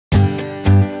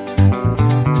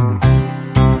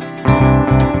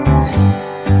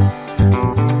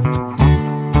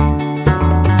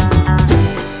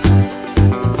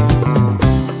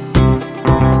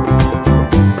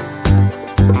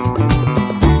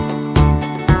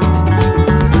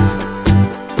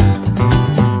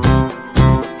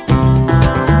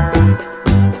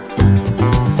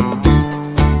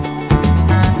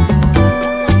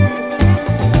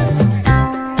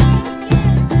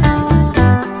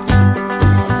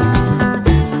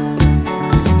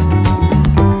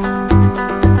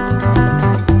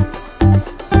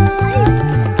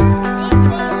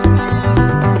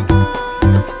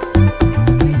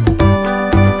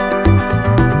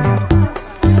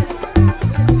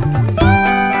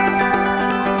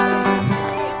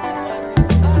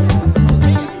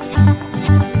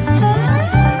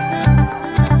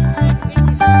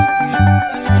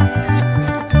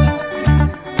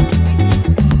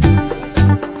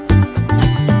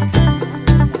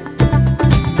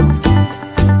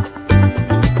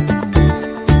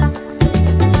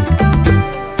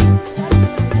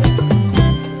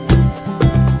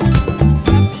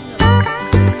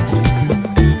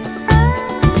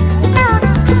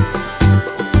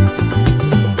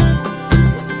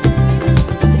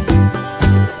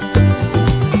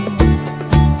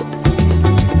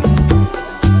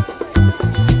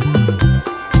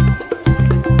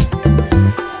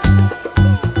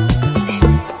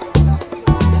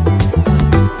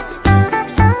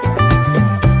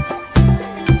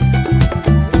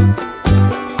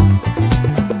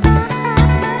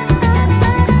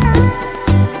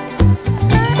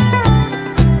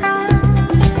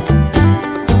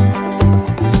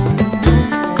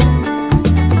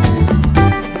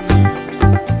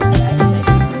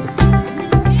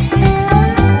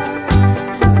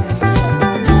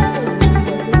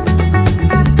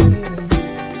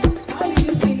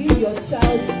child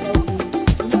is not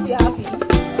good, will you be happy?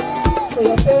 So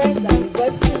your parents are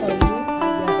investing on you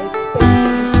and they are expecting you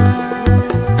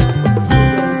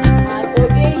to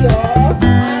obey your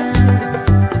aunties.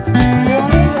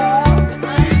 Obey your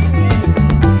aunties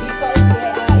because they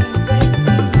are investing in you.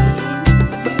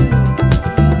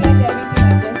 You get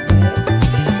everything I just said?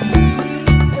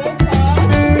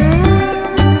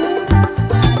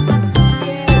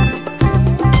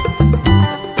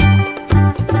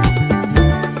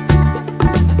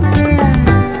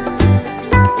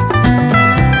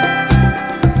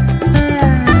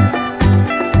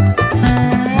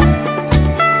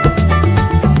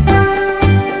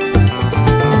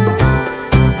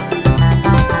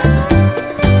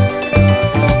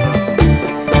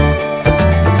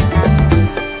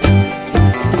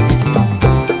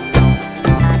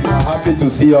 To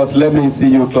see us, let me see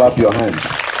you clap your hands.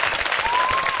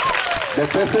 The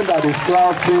person that is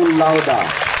clapping louder.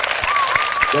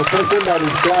 The person that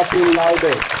is clapping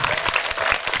loudest.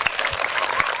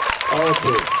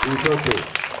 Okay, it's okay.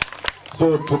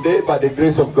 So today, by the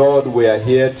grace of God, we are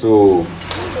here to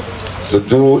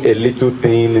do a little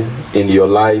thing in your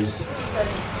lives.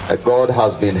 God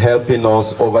has been helping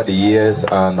us over the years,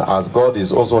 and as God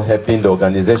is also helping the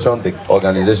organization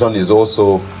is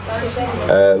also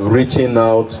reaching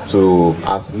out to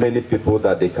as many people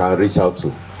that they can reach out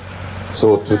to.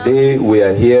 So today we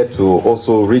are here to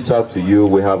also reach out to you.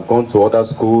 We have gone to other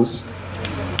schools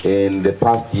in the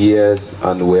past years,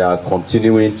 and we are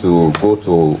continuing to go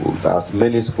to as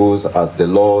many schools as the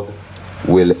Lord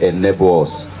will enable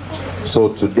us. So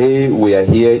today we are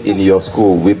here in your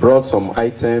school. We brought some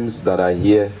items that are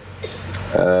here.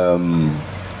 There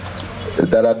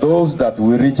are those that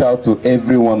we reach out to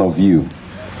every one of you,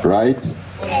 right?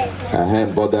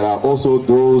 But there are also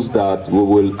those that we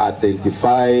will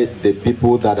identify the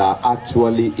people that are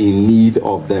actually in need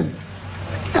of them,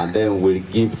 and then we'll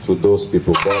give to those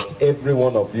people. But every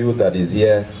one of you that is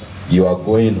here, you are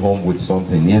going home with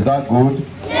something. Is that good?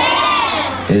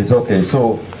 Yes. It's okay.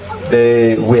 So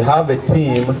we have a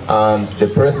team, and the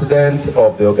president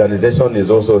of the organization is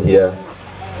also here.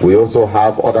 We also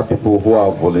have other people who are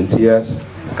volunteers.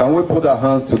 Can we put our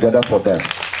hands together for them?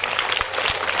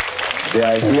 They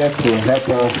are here to help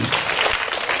us.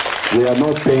 We are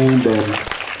not paying them,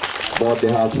 but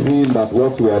they have seen that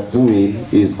what we are doing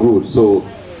is good. So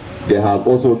they have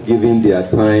also given their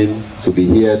time to be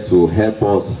here to help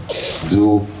us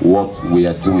do what we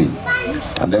are doing.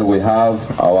 And then we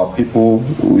have our people.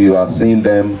 You are seeing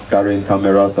them carrying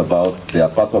cameras about. They are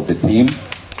part of the team.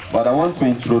 But I want to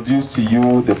introduce to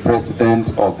you the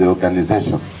president of the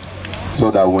organization,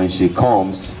 so that when she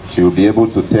comes, she will be able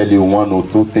to tell you one or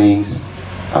two things,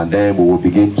 and then we will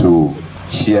begin to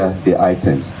share the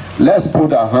items. Let's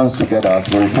put our hands together as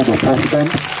we receive the president,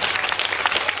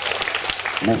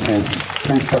 Mrs.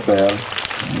 Christabel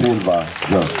Silva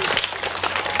John.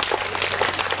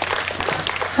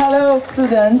 Hello,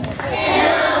 students.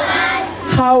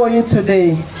 How are you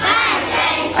today?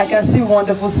 I can see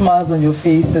wonderful smiles on your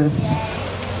faces.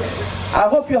 I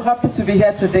hope you're happy to be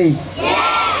here today.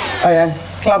 Yes. Oh yeah,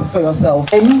 clap for yourself.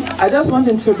 I just want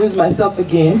to introduce myself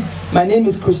again. My name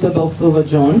is Christabel Silva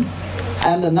John. I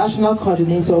am the National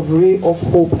Coordinator of Ray of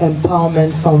Hope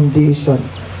Empowerment Foundation,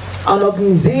 an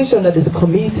organization that is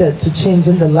committed to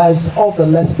changing the lives of the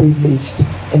less privileged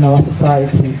in our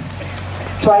society,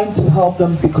 trying to help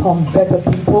them become better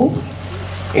people.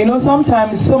 You know,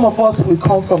 sometimes some of us will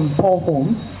come from poor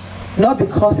homes, not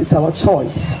because it's our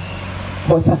choice,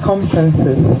 but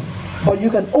circumstances. But you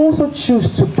can also choose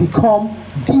to become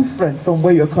different from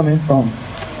where you're coming from.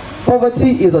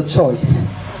 Poverty is a choice.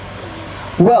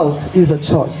 Wealth is a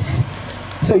choice.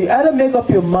 So you either make up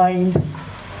your mind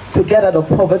to get out of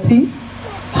poverty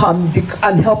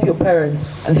and help your parents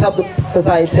and help the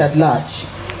society at large.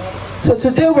 So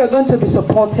today we're going to be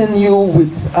supporting you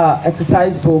with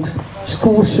exercise books,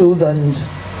 school shoes, and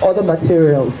other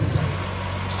materials.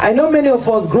 I know many of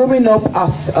us growing up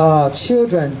as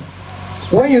children,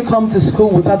 when you come to school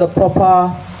without the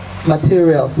proper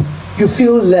materials, you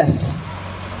feel less.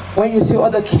 When you see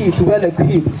other kids well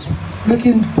equipped,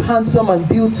 looking handsome and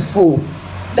beautiful,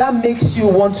 that makes you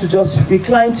want to just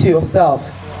recline to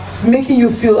yourself, making you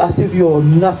feel as if you're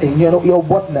nothing, you're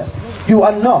worthless. You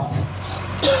are not.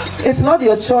 It's not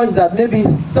your choice that maybe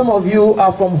some of you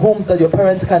are from homes that your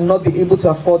parents cannot be able to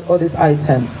afford all these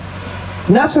items.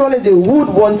 Naturally, they would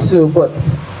want to, but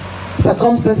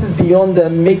circumstances beyond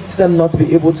them make them not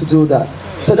be able to do that.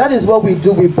 So that is what we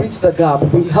do. We bridge the gap.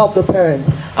 We help the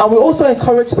parents. And we also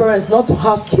encourage parents not to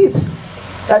have kids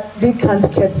that they can't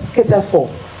cater for.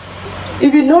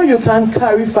 If you know you can't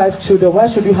carry 5 children, why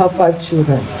should you have 5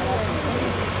 children?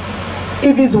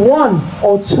 If it's one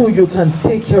or two you can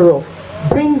take care of,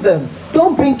 bring them.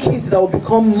 Don't bring kids that will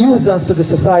become nuisance to the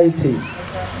society.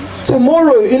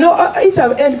 Tomorrow, you know, each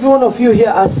and every one of you here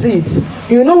are seeds.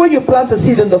 You know, when you plant a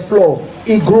seed on the floor,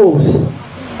 it grows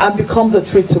and becomes a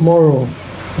tree tomorrow.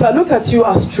 So I look at you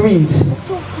as trees.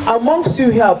 Amongst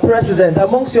you here are presidents,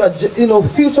 amongst you are, you know,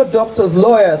 future doctors,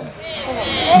 lawyers.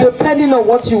 Depending on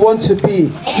what you want to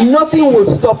be, nothing will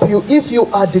stop you if you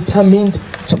are determined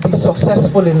to be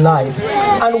successful in life.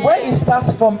 And where it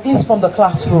starts from is from the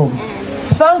classroom.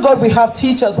 Thank God we have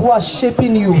teachers who are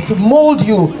shaping you, to mold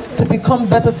you to become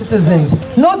better citizens,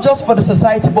 not just for the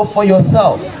society, but for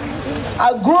yourself.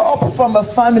 I grew up from a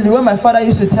family where my father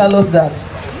used to tell us that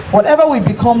whatever we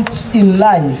become in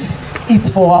life,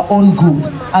 it's for our own good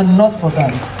and not for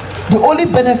them. The only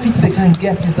benefit they can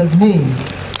get is the name.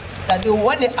 That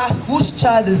when they ask whose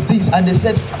child is this, and they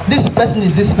said this person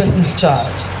is this person's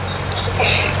child.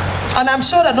 And I'm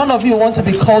sure that none of you want to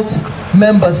be cult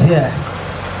members here.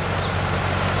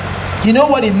 You know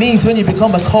what it means when you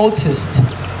become a cultist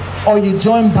or you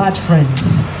join bad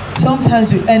friends.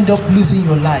 Sometimes you end up losing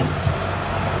your life.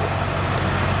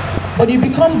 But you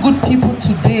become good people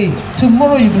today.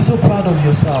 Tomorrow you'll be so proud of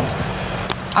yourselves.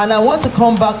 And I want to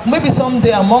come back, maybe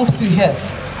someday amongst you here,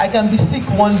 I can be sick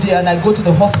one day and I go to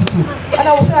the hospital and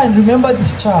I will say, I remember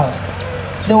this child.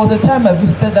 There was a time I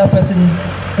visited that person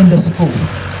in the school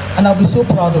and I'll be so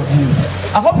proud of you.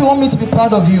 I hope you want me to be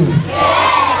proud of you.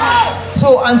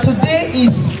 So, and today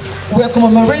we're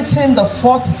commemorating the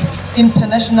 4th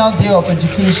International Day of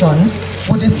Education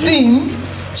with the theme,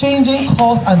 Changing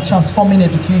Course and Transforming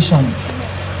Education.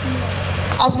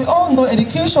 As we all know,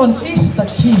 education is the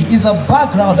key, is a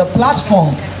background, a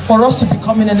platform for us to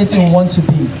becoming anything we want to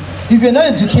be. If you're not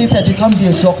educated, you can't be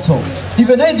a doctor. If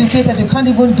you're not educated, you can't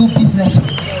even do business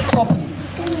properly.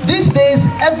 These days,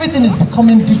 everything is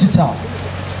becoming digital.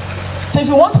 So if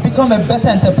you want to become a better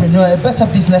entrepreneur, a better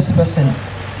business person,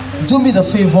 do me the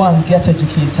favor and get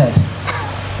educated.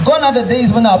 Gone are the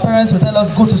days when our parents would tell us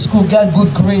go to school, get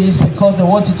good grades because they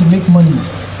want you to make money.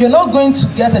 You're not going to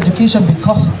get education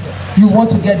because you want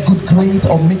to get good grades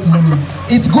or make money.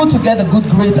 It's good to get a good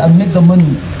grade and make the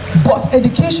money. But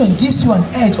education gives you an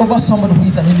edge over somebody who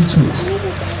is an illiterate.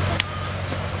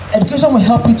 Education will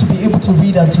help you to be able to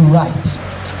read and to write.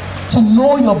 To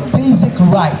know your basic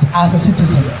right as a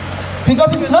citizen.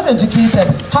 Because if you're not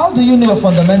educated, how do you know your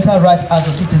fundamental right as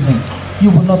a citizen?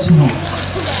 You will not know.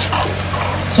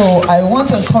 So I want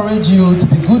to encourage you to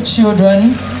be good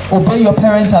children, obey your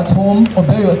parents at home,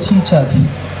 obey your teachers.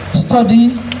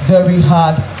 Study very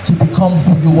hard to become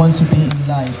who you want to be in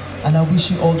life. And I wish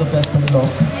you all the best of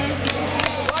luck.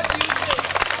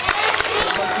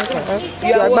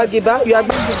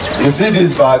 You see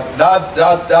this bag,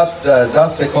 that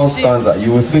second stanza,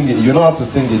 you will sing it. You know how to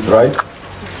sing it, right?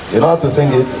 You know how to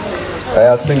sing it?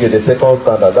 I sing it, the second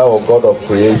stanza, that was God of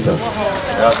creation.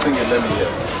 Yeah, sing it, let me hear.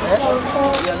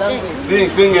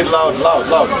 Sing it loud.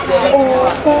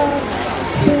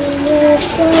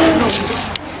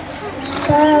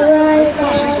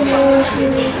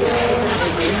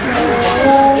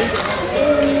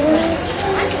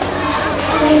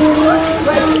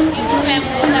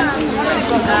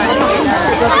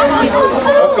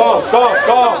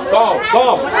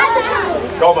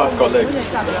 Come and collect.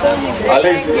 At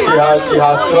least she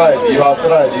has tried. You have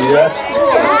tried, you hear?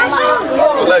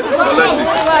 Collect it.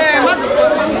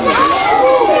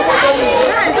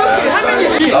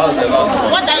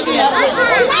 What are you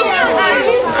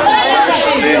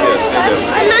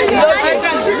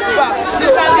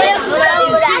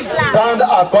Stand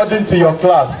according to your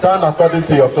class. Stand according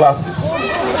to your classes.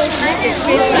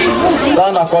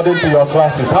 Stand according to your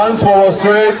classes. Hands forward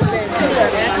straight.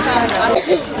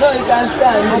 No, you can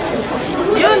stand.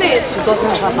 Eunice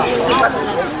doesn't have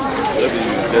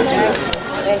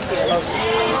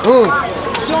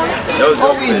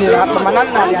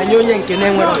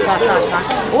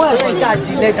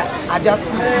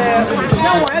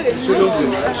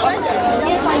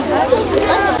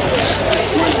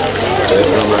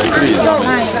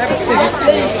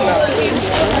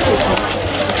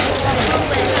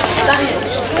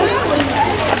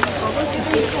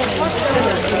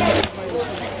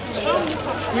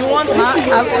You want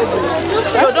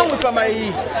you're done with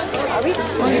primary.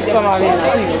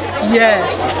 Yes.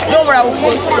 Don't worry, I will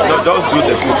come. No, don't do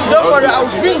the food. Don't worry, I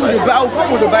will bring with the I will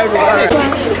come with the Bible.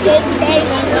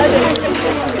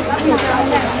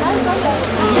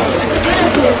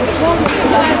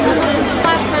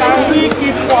 Can we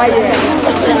keep quiet?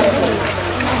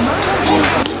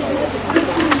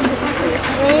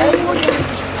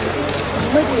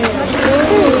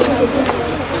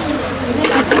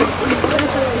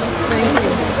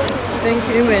 Thank you.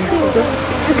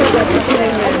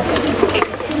 payment.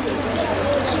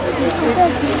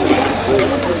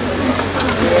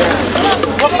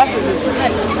 What class is this?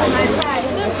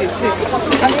 Okay, take.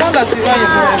 As long as you know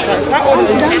you're going to. How old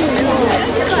are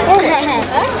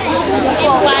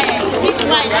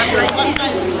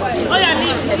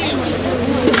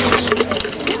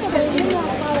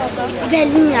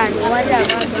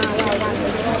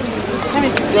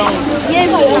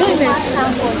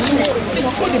It's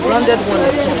for the branded one.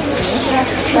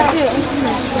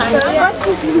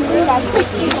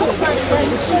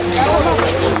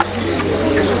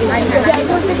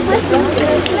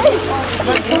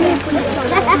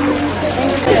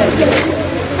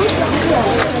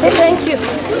 Say thank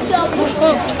you.